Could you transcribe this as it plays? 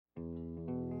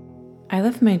I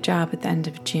left my job at the end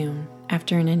of June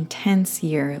after an intense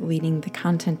year leading the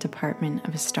content department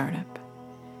of a startup.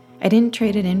 I didn't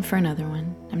trade it in for another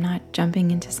one. I'm not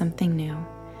jumping into something new.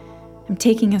 I'm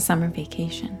taking a summer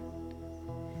vacation.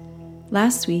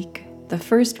 Last week, the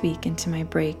first week into my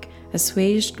break,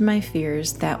 assuaged my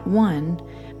fears that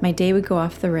 1, my day would go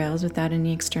off the rails without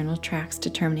any external tracks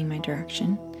determining my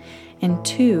direction, and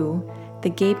 2, the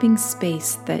gaping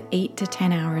space that 8 to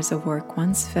 10 hours of work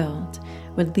once filled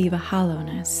would leave a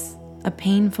hollowness, a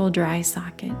painful dry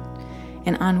socket,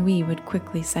 and ennui would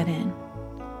quickly set in.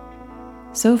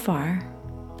 So far,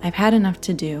 I've had enough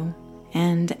to do,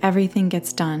 and everything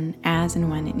gets done as and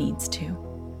when it needs to.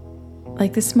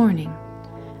 Like this morning,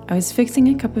 I was fixing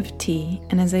a cup of tea,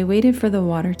 and as I waited for the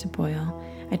water to boil,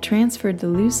 I transferred the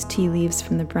loose tea leaves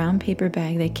from the brown paper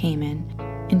bag they came in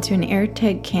into an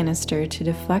airtight canister to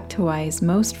deflect Hawai'i's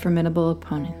most formidable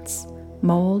opponents,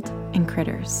 mold and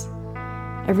critters.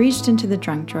 I reached into the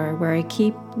trunk drawer where I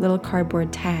keep little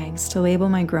cardboard tags to label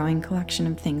my growing collection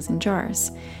of things in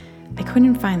jars. I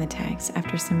couldn't find the tags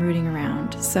after some rooting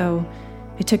around, so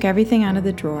I took everything out of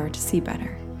the drawer to see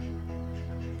better.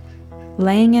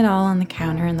 Laying it all on the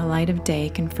counter in the light of day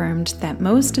confirmed that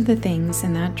most of the things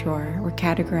in that drawer were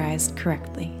categorized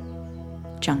correctly.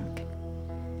 Junk.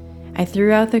 I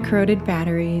threw out the corroded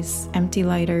batteries, empty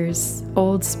lighters,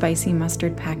 old spicy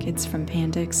mustard packets from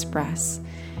Panda Express,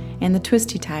 and the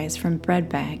twisty ties from bread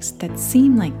bags that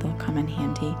seem like they'll come in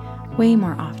handy way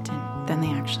more often than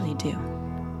they actually do.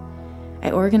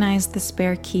 I organized the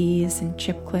spare keys and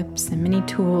chip clips and mini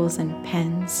tools and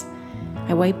pens.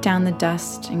 I wiped down the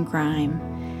dust and grime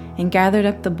and gathered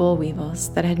up the boll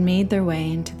weevils that had made their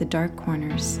way into the dark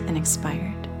corners and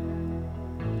expired.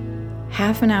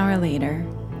 Half an hour later,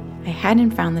 I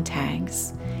hadn't found the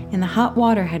tags, and the hot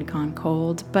water had gone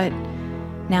cold, but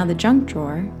now the junk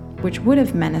drawer, which would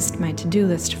have menaced my to-do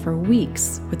list for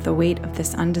weeks with the weight of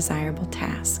this undesirable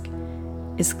task,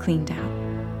 is cleaned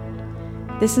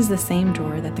out. This is the same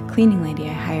drawer that the cleaning lady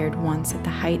I hired once at the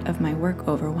height of my work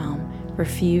overwhelm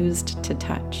refused to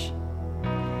touch.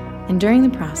 And during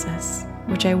the process,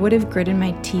 which I would have gritted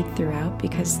my teeth throughout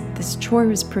because this chore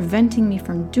was preventing me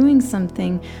from doing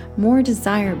something more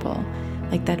desirable,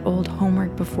 like that old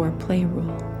homework before play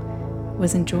rule,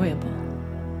 was enjoyable.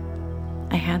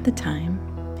 I had the time,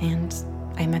 and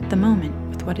I met the moment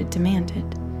with what it demanded,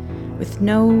 with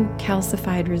no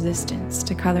calcified resistance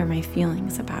to color my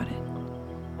feelings about it.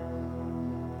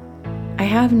 I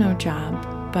have no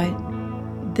job, but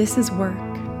this is work,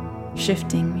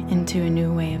 shifting into a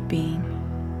new way of being.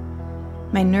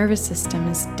 My nervous system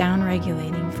is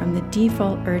downregulating from the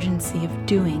default urgency of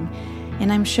doing,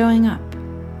 and I'm showing up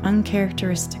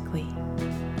uncharacteristically,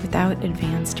 without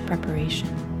advanced preparation.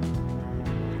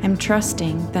 I'm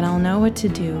trusting that I'll know what to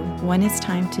do when it's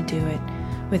time to do it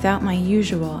without my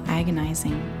usual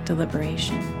agonizing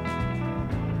deliberation.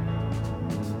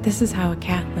 This is how a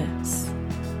cat lives,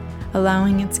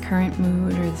 allowing its current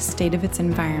mood or the state of its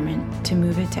environment to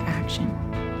move it to action.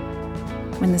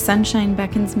 When the sunshine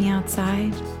beckons me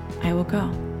outside, I will go.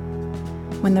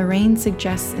 When the rain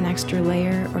suggests an extra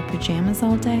layer or pajamas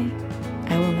all day,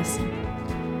 I will listen.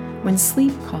 When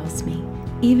sleep calls me,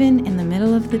 even in the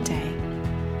middle of the day,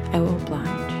 I will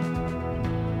oblige.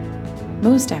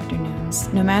 Most afternoons,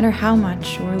 no matter how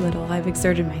much or little I've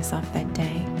exerted myself that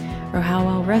day, or how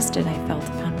well rested I felt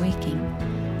upon waking,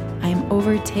 I am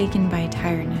overtaken by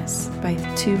tiredness by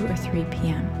 2 or 3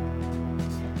 p.m.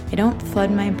 I don't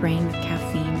flood my brain with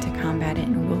caffeine to combat it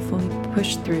and willfully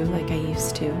push through like I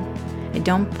used to. I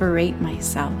don't berate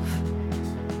myself.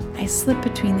 I slip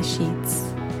between the sheets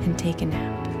and take a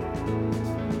nap.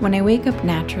 When I wake up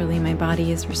naturally, my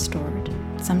body is restored.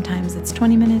 Sometimes it's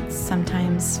 20 minutes,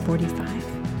 sometimes 45.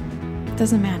 It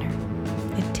doesn't matter.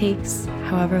 It takes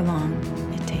however long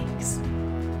it takes.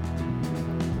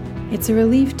 It's a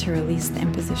relief to release the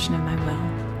imposition of my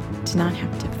will, to not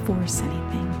have to force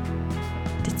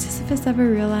anything. Did Sisyphus ever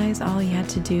realize all he had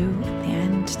to do at the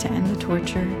end to end the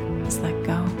torture was let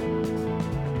go?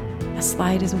 A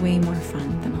slide is way more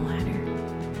fun than a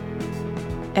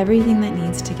ladder. Everything that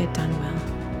needs to get done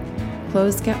will.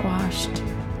 Clothes get washed,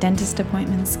 dentist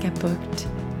appointments get booked,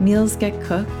 meals get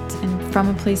cooked, and from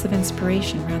a place of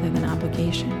inspiration rather than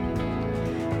obligation.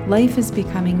 Life is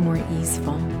becoming more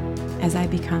easeful as I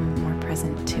become more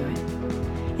present to it,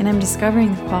 and I'm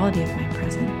discovering the quality of my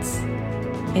presence.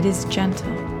 It is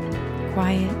gentle,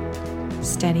 quiet,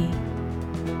 steady,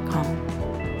 calm.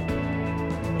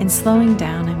 In slowing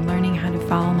down, I'm learning how to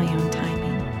follow my own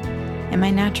timing, and my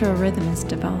natural rhythm is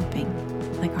developing,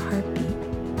 like a heartbeat,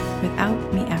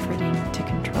 without me efforting to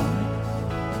control it.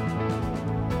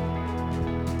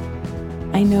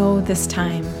 I know this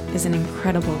time is an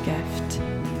incredible gift,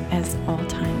 as all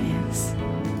time is,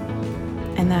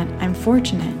 and that I'm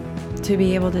fortunate to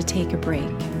be able to take a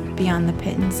break beyond the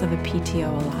pittance of a PTO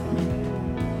allotment,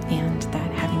 and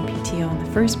that having PTO in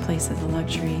the first place is a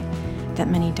luxury that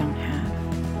many don't have.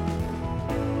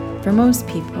 For most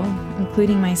people,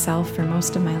 including myself for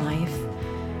most of my life,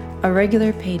 a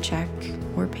regular paycheck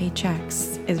or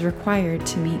paychecks is required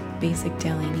to meet basic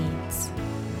daily needs,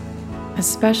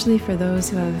 especially for those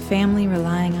who have a family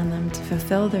relying on them to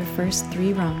fulfill their first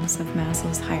 3 rungs of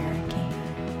Maslow's hierarchy.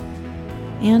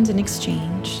 And in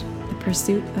exchange, the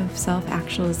pursuit of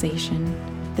self-actualization,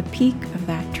 the peak of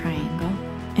that triangle,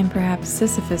 and perhaps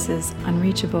Sisyphus's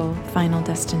unreachable final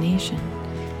destination,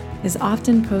 is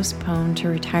often postponed to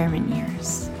retirement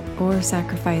years or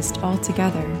sacrificed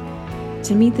altogether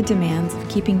to meet the demands of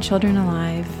keeping children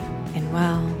alive and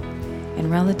well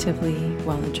and relatively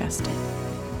well-adjusted.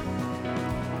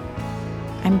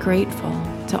 I'm grateful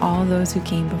to all those who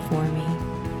came before me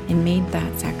and made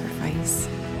that sacrifice,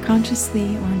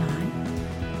 consciously or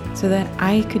not, so that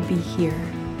I could be here,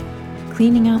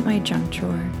 cleaning out my junk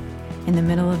drawer in the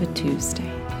middle of a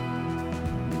Tuesday,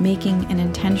 making an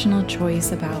intentional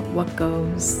choice about what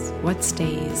goes, what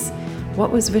stays,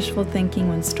 what was wishful thinking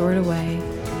when stored away,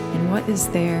 and what is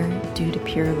there due to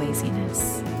pure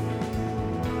laziness.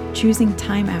 Choosing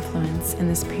time affluence in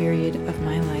this period of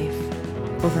my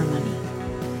life over money.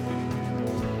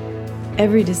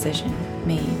 Every decision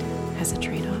made has a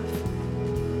trade-off.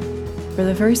 For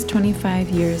the first 25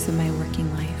 years of my working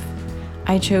life,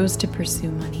 I chose to pursue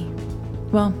money.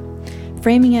 Well,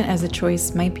 framing it as a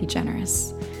choice might be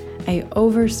generous. I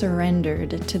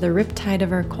over-surrendered to the riptide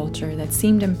of our culture that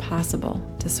seemed impossible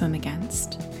to swim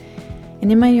against.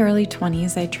 And in my early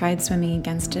 20s, I tried swimming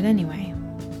against it anyway,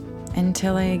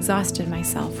 until I exhausted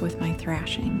myself with my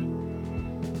thrashing.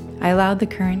 I allowed the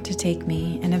current to take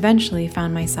me and eventually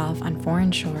found myself on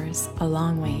foreign shores a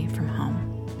long way from home.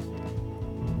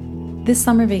 This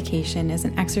summer vacation is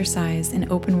an exercise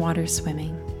in open water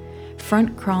swimming,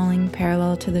 front crawling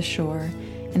parallel to the shore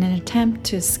in an attempt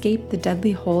to escape the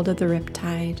deadly hold of the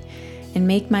riptide and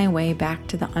make my way back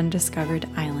to the undiscovered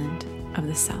island of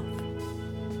the South.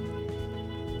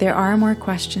 There are more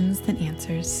questions than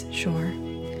answers, sure,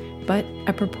 but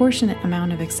a proportionate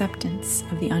amount of acceptance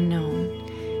of the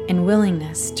unknown and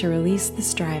willingness to release the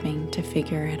striving to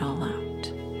figure it all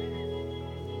out.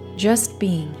 Just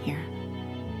being here,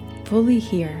 fully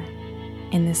here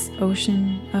in this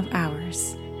ocean of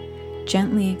ours,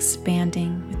 gently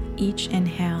expanding with each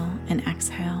inhale and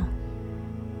exhale,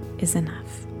 is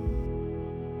enough.